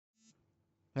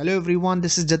Hello everyone,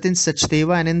 this is Jatin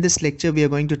Sachdeva and in this lecture we are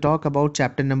going to talk about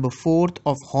chapter number 4th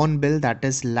of Hornbill, that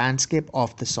is Landscape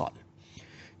of the Soul.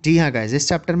 जी हाँ guys, इस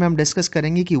chapter में हम discuss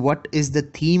करेंगे कि what is the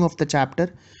theme of the chapter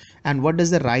and what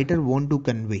does the writer want to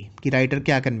convey, कि writer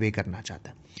क्या convey करना चाहता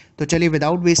है. तो चलिए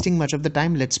without wasting much of the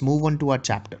time, let's move on to our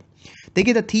chapter.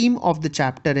 देखिए the theme of the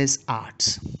chapter is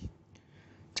arts.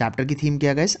 Chapter की theme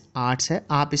क्या गाइस? आर्ट्स है.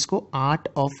 आप इसको आर्ट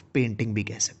ऑफ पेंटिंग भी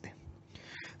कह सकते हैं.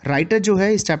 राइटर जो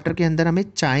है इस चैप्टर के अंदर हमें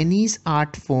चाइनीज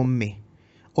आर्ट फॉर्म में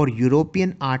और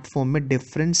यूरोपियन आर्ट फॉर्म में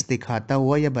डिफरेंस दिखाता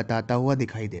हुआ या बताता हुआ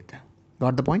दिखाई देता है.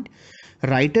 Got the point?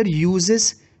 Writer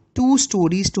uses to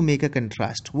stories to make a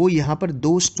contrast. वो यहाँ पर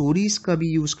दो स्टोरीज का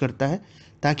भी यूज करता है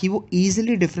ताकि वो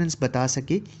इजीली डिफरेंस बता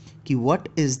सके कि what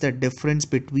is the difference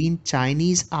between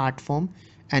Chinese art form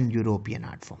and European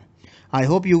art form. I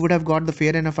hope you would have got the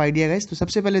fair enough idea guys. तो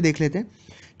सबसे पहले देख लेते हैं.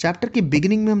 चैप्टर के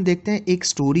बिगिनिंग में हम देखते हैं एक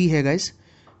स्टोरी है गाइस,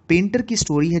 पेंटर की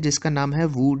स्टोरी है जिसका नाम है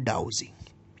वू डाउजी.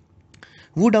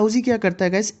 वू डाउजी क्या करता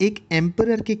है गाइस? एक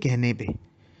एम्परर के कहने पे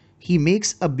he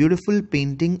makes a beautiful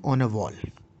painting on a wall.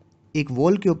 एक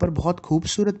वॉल के ऊपर बहुत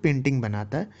खूबसूरत पेंटिंग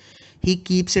बनाता है. He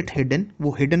keeps it hidden.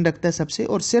 वो हिडन रखता है सबसे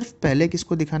और सिर्फ पहले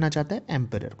किसको दिखाना चाहता है?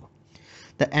 एम्परर को.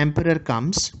 द एम्परर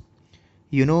कम्स,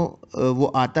 वो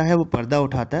आता है, वो पर्दा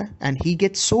उठाता है and he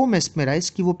gets so mesmerise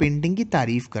कि वो पेंटिंग की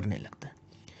तारीफ करने लगता है.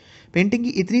 पेंटिंग की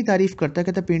इतनी तारीफ करता है,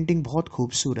 कहता है पेंटिंग बहुत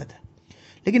खूबसूरत है.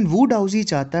 लेकिन वू डाउजी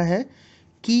चाहता है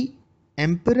कि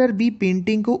एम्परर भी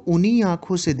पेंटिंग को उन्हीं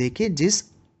आंखों से देखे,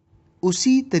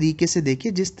 उसी तरीके से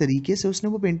देखे जिस तरीके से उसने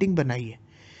वो पेंटिंग बनाई है.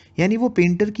 यानी वो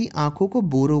पेंटर की आंखों को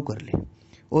बोरो कर ले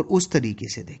और उस तरीके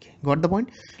से देखे. Got the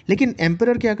point? लेकिन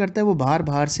एम्परर क्या करता है? वो बाहर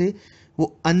बाहर से,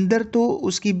 वो अंदर तो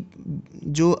उसकी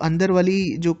जो अंदर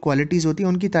वाली जो क्वालिटीज़ होती है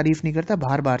उनकी तारीफ नहीं करता,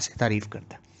 बाहर बाहर से तारीफ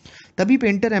करता है. तभी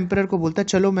पेंटर एम्परर को बोलता है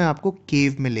चलो मैं आपको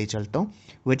केव में ले चलता हूँ,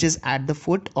 which is at the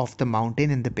foot of the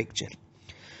mountain in the picture.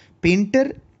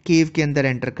 Painter केव के अंदर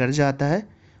एंटर कर जाता है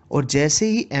और जैसे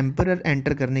ही एम्परर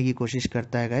एंटर करने की कोशिश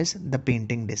करता है गाइस, द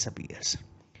पेंटिंग डिसअपीयर्स.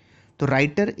 तो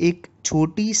राइटर एक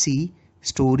छोटी सी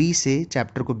स्टोरी से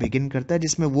चैप्टर को बिगिन करता है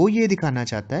जिसमें वो ये दिखाना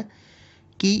चाहता है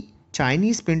कि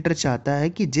चाइनीज़ पेंटर चाहता है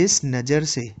कि जिस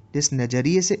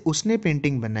नज़रिए से उसने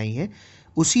पेंटिंग बनाई है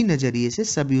उसी नज़रिए से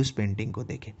सभी उस पेंटिंग को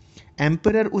देखें.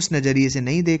 एम्परर उस नज़रिए से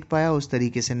नहीं देख पाया, उस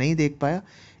तरीके से नहीं देख पाया,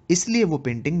 इसलिए वो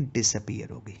पेंटिंग डिसअपीयर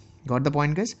हो गई. Got the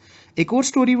point guys? एक और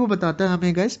स्टोरी वो बताता है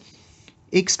हमें गाइस,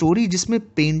 एक स्टोरी जिसमें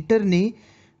पेंटर ने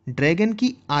ड्रैगन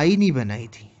की आई नहीं बनाई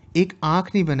थी, एक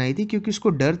आँख नहीं बनाई थी, क्योंकि उसको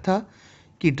डर था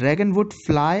कि dragon would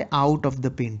fly out of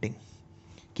the painting,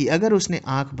 कि अगर उसने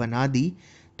आँख बना दी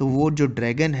तो वो जो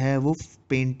ड्रैगन है वो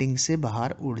पेंटिंग से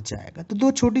बाहर उड़ जाएगा. तो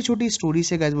दो छोटी छोटी स्टोरी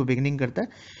से गाइस वो बिगनिंग करता है.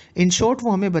 इन शॉर्ट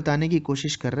वो हमें बताने की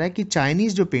कोशिश कर रहा है कि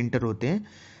चाइनीज़ जो पेंटर होते हैं,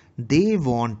 दे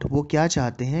वांट, वो क्या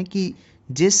चाहते हैं कि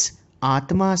जिस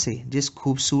आत्मा से, जिस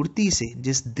खूबसूरती से,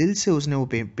 जिस दिल से उसने वो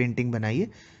पेंटिंग बनाई है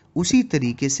उसी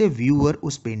तरीके से व्यूअर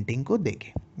उस पेंटिंग को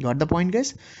देखे. Got the point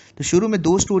guys? तो शुरू में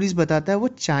दो स्टोरीज बताता है वो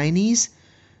चाइनीज़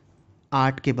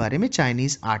आर्ट के बारे में,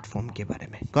 चाइनीज़ आर्ट फॉर्म के बारे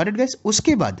में. Got it guys?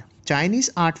 उसके बाद चाइनीज़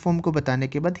आर्ट फॉर्म को बताने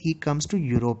के बाद he comes to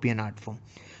European art form.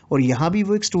 और यहाँ भी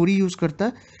वो एक स्टोरी यूज़ करता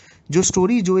है,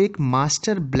 जो एक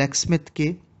मास्टर ब्लैकस्मिथ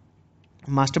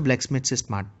से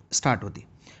स्टार्ट होती.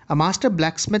 A master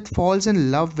blacksmith falls in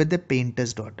love with the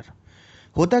painters daughter.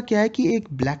 होता क्या है कि एक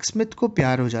ब्लैकस्मिथ को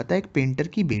प्यार हो जाता है एक पेंटर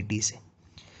की बेटी से,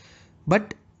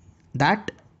 बट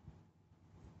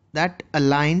दैट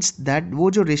अलाइंस, दैट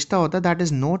वो जो रिश्ता होता है, that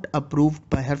is not approved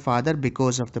by her father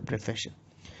because of the profession.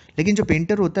 लेकिन जो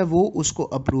पेंटर होता है वो उसको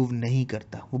अप्रूव नहीं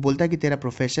करता. वो बोलता है कि तेरा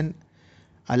प्रोफेशन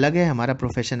अलग है, हमारा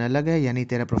प्रोफेशन अलग है, यानी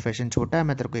तेरा प्रोफेशन छोटा है,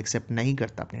 मैं तेरे को एक्सेप्ट नहीं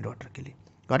करता अपनी डॉटर के लिए.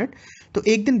 Got it? तो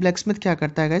एक दिन ब्लैकस्मिथ क्या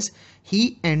करता है guys?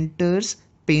 He enters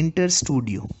painter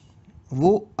studio.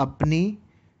 वो अपने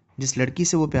जिस लड़की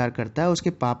से वो प्यार करता है उसके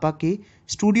पापा के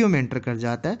स्टूडियो में एंटर कर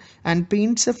जाता है and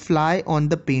paints a fly on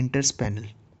the painters panel.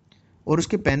 और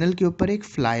उसके पैनल के ऊपर एक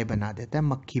फ्लाई बना देता है,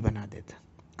 मक्खी बना देता है.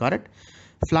 Correct?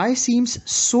 Fly seems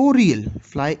so real,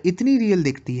 fly इतनी रियल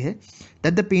दिखती है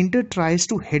that the painter tries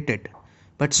to hit it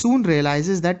but soon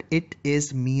realises that it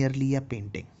is merely a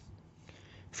painting.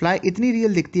 Fly इतनी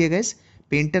रियल दिखती है गैस,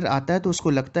 पेंटर आता है तो उसको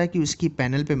लगता है कि उसकी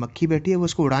पैनल पे मक्खी बैठी है, वो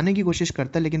उसको उड़ाने की कोशिश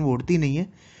करता है लेकिन वो उड़ती नहीं है.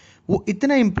 वो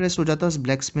इतना इम्प्रेस हो जाता है उस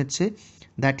blacksmith say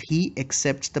that he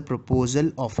accepts the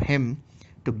proposal of him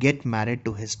to get married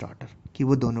to his daughter, कि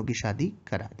वो दोनों की शादी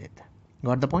करा देता है.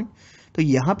 Got the point? तो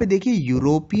यहाँ पे देखिए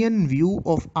यूरोपियन व्यू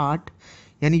ऑफ आर्ट,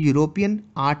 यानी यूरोपियन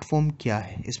आर्ट फॉर्म क्या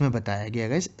है इसमें बताया गया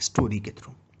है स्टोरी के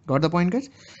through. Got the point guys?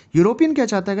 European क्या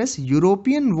चाहता है guys?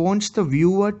 European wants the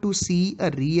viewer to C a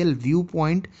real view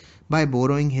point by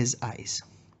borrowing his eyes.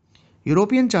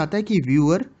 European चाहता है कि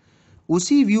व्यूअर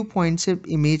उसी व्यू पॉइंट से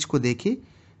इमेज को देखे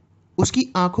उसकी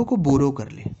आंखों को बोरो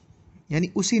कर ले, यानी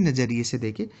उसी नज़रिए से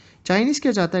देखे। चाइनीज़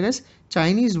क्या चाहता है gas?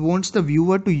 Chinese wants the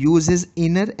viewer to use his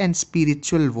inner and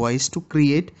spiritual voice to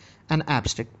create an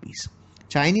abstract piece.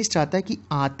 Chinese चाहता है कि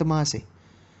आत्मा से,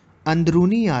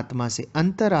 अंदरूनी आत्मा से,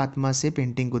 अंतरात्मा से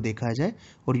पेंटिंग को देखा जाए,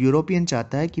 और यूरोपियन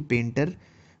चाहता है कि पेंटर,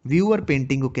 व्यूअर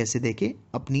पेंटिंग को कैसे देखे?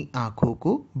 अपनी आंखों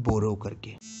को बोरो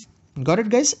करके। Got it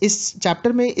guys? इस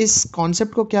चैप्टर में इस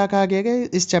कॉन्सेप्ट को क्या कहा गया है?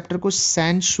 इस चैप्टर को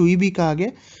सैन शुई भी कहा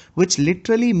गया, विच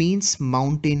literally means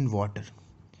mountain water.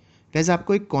 Guys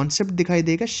आपको एक कॉन्सेप्ट दिखाई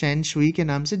देगा शैन शुई के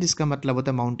नाम से, जिसका मतलब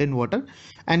होता है mountain water,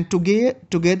 and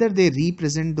together they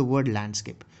represent the word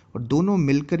landscape. और दोनों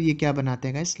मिलकर ये क्या बनाते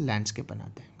हैं गाइस? लैंडस्केप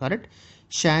बनाते हैं। करेक्ट?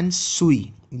 शैन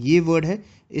सुई ये वर्ड है,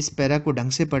 इस पैरा को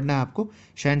ढंग से पढ़ना है आपको।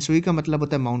 शैन सुई का मतलब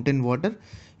होता है mountain water,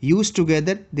 use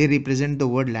together they represent the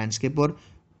word landscape. और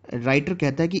राइटर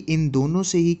कहता है कि इन दोनों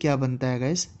से ही क्या बनता है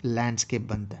गाइस? लैंडस्केप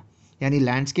बनता है। यानी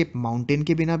लैंडस्केप माउंटेन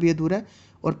के बिना भी अधूरा है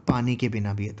और पानी के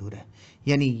बिना भी अधूरा है,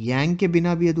 यानी यांग के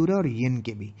बिना भी अधूरा है और यिन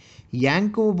के भी। यांग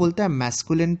को वो बोलता है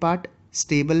masculine part,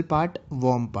 stable part,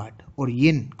 warm part, और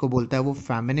यिन को बोलता है वो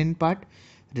फेमिनिन पार्ट,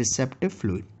 रिसेप्टिव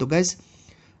फ्लूइड। तो गाइस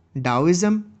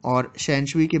डाओइज्म और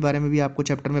शेंशुई के बारे में भी आपको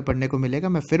चैप्टर में पढ़ने को मिलेगा।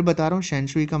 मैं फिर बता रहा हूँ,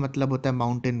 शेंशुई का मतलब होता है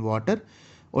माउंटेन वाटर,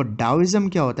 और डाओइज्म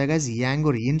क्या होता है गाइस? यांग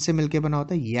और यिन से मिलकर बना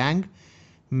होता है। यांग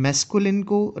मैस्कुलिन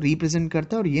को रिप्रेजेंट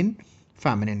करता है और यिन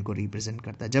फेमिनिन को रिप्रेजेंट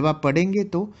करता है। जब आप पढ़ेंगे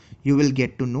तो you will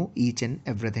get to know each and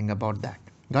everything about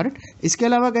that. Got it? इसके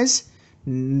अलावा गाइस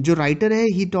जो राइटर है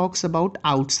he talks about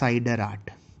outsider art.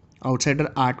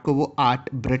 Outsider art को वो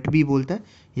आर्ट ब्रट भी बोलता है,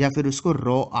 या फिर उसको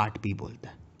रॉ आर्ट भी बोलता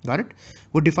है। Got it?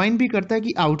 वो डिफाइन भी करता है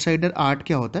कि आउटसाइडर आर्ट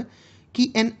क्या होता है,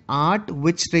 कि an art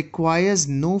which requires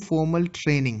no formal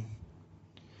training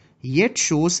yet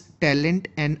shows talent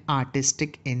and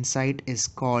artistic insight is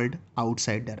called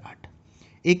outsider art।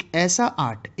 एक ऐसा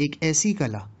आर्ट, एक ऐसी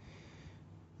कला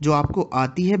जो आपको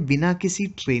आती है बिना किसी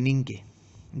ट्रेनिंग के,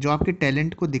 जो आपके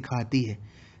टैलेंट को दिखाती है,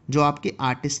 जो आपके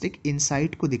आर्टिस्टिक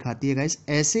इंसाइट को दिखाती है गाइस,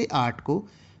 ऐसे आर्ट को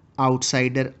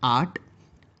आउटसाइडर आर्ट,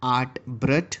 आर्ट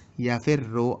ब्रट या फिर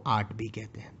रो आर्ट भी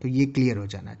कहते हैं। तो ये क्लियर हो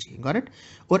जाना चाहिए। Got it?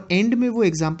 और एंड में वो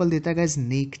एग्जांपल देता है गाइस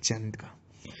नेक चंद का।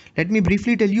 Let me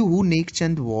briefly tell you who neck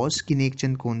Chand was, कि नेक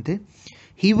चंद कौन थे।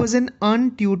 He was an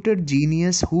untutored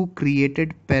genius who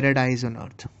created paradise on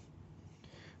earth.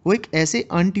 वो एक ऐसे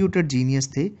अनट्यूटर्ड जीनियस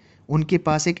थे, उनके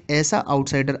पास एक ऐसा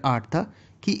आउटसाइडर आर्ट था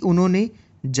कि उन्होंने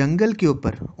जंगल के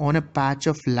ऊपर, on a patch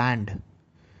of land,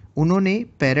 उन्होंने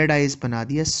पैराडाइज बना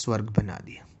दिया, स्वर्ग बना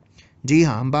दिया। जी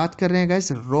हाँ, हम बात कर रहे हैं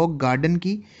गाइस रॉक गार्डन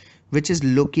की, which is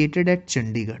located at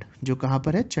Chandigarh, जो कहाँ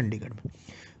पर है? चंडीगढ़ में।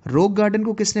 रॉक गार्डन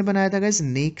को किसने बनाया था गाइस?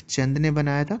 नेक चंद ने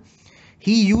बनाया था।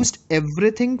 ही used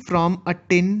everything from a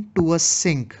tin to a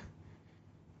sink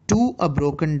to a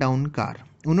broken down car.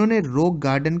 उन्होंने रॉक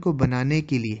गार्डन को बनाने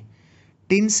के लिए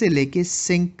टिन से लेके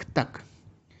सिंक तक,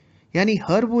 यानी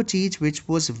हर वो चीज़ which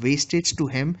was wastage to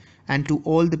him and to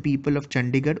all the people of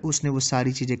Chandigarh, उसने वो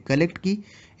सारी चीज़ें कलेक्ट की।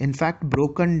 इनफैक्ट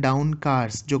ब्रोकन डाउन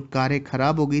कार्स, जो कारें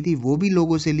खराब हो गई थी, वो भी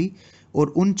लोगों से ली, और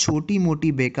उन छोटी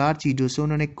मोटी बेकार चीज़ों से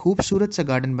उन्होंने खूबसूरत सा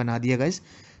गार्डन बना दिया guys.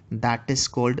 That is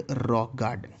called rock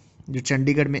garden, जो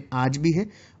चंडीगढ़ में आज भी है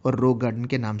और रॉक गार्डन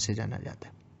के नाम से जाना जाता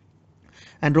है।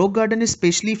 And rock garden is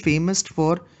specially famous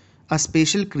for a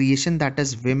special creation that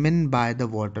is women by the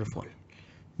waterfall.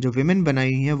 जो विमेन बनाई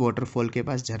हुई है वाटरफॉल के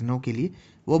पास झरनों के लिए,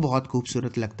 वो बहुत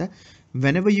खूबसूरत लगता है।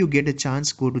 When ever you get a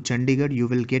chance go to Chandigarh, you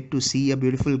will get to C a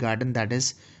beautiful garden that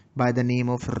is by the name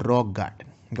of rock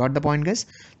garden. Got the point guys?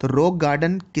 तो रॉक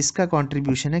गार्डन किसका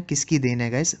कॉन्ट्रीब्यूशन है, किसकी then है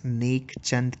guys? नेक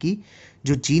चंद की,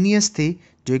 जो genius थे,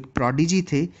 जो एक प्रोडिजी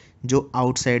थे, जो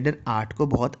आउटसाइडर आर्ट को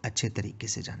बहुत अच्छे तरीके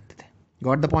से जानते थे।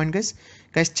 Got the point guys?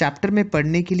 Guys chapter में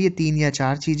पढ़ने के लिए 3 या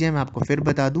 4 चीज़ें मैं आपको फिर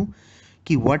बता दूं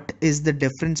कि what is the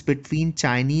difference between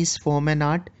Chinese form and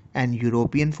art and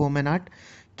European form and art.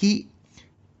 की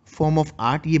फॉर्म ऑफ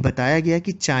आर्ट ये बताया गया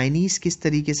कि चाइनीज़ किस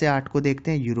तरीके से आर्ट को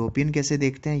देखते हैं, यूरोपियन कैसे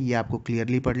देखते हैं, ये आपको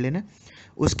क्लियरली पढ़ लेना।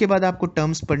 उसके बाद आपको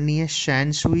टर्म्स पढ़नी है,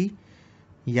 शैन सुई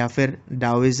या फिर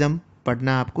डाओइज्म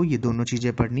पढ़ना आपको, ये दोनों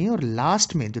चीज़ें पढ़नी है। और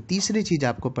लास्ट में जो तीसरी चीज़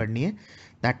आपको पढ़नी है,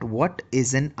 that what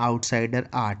is an outsider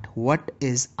art, what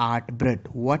is art brought,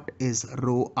 what is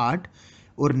row art,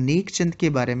 और नेक चंद के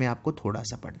बारे में आपको थोड़ा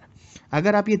सा पढ़ना।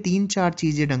 अगर आप ये 3-4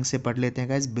 चीज़ें ढंग से पढ़ लेते हैं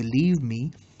guys, believe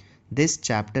me this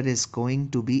chapter is going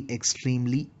to be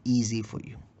extremely easy for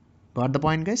you. Got the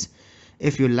point guys?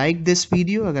 If you like this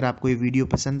video, अगर आपको ये वीडियो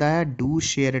पसंद आया, do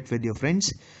share it with your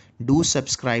friends, do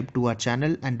subscribe to our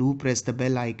channel and do press the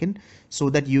bell icon so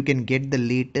that you can get the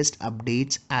latest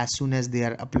updates as soon as they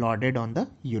are uploaded on the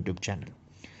YouTube channel.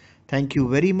 Thank you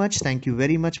very much. Thank you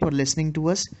very much for listening to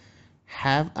us.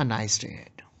 Have a nice day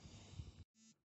ahead.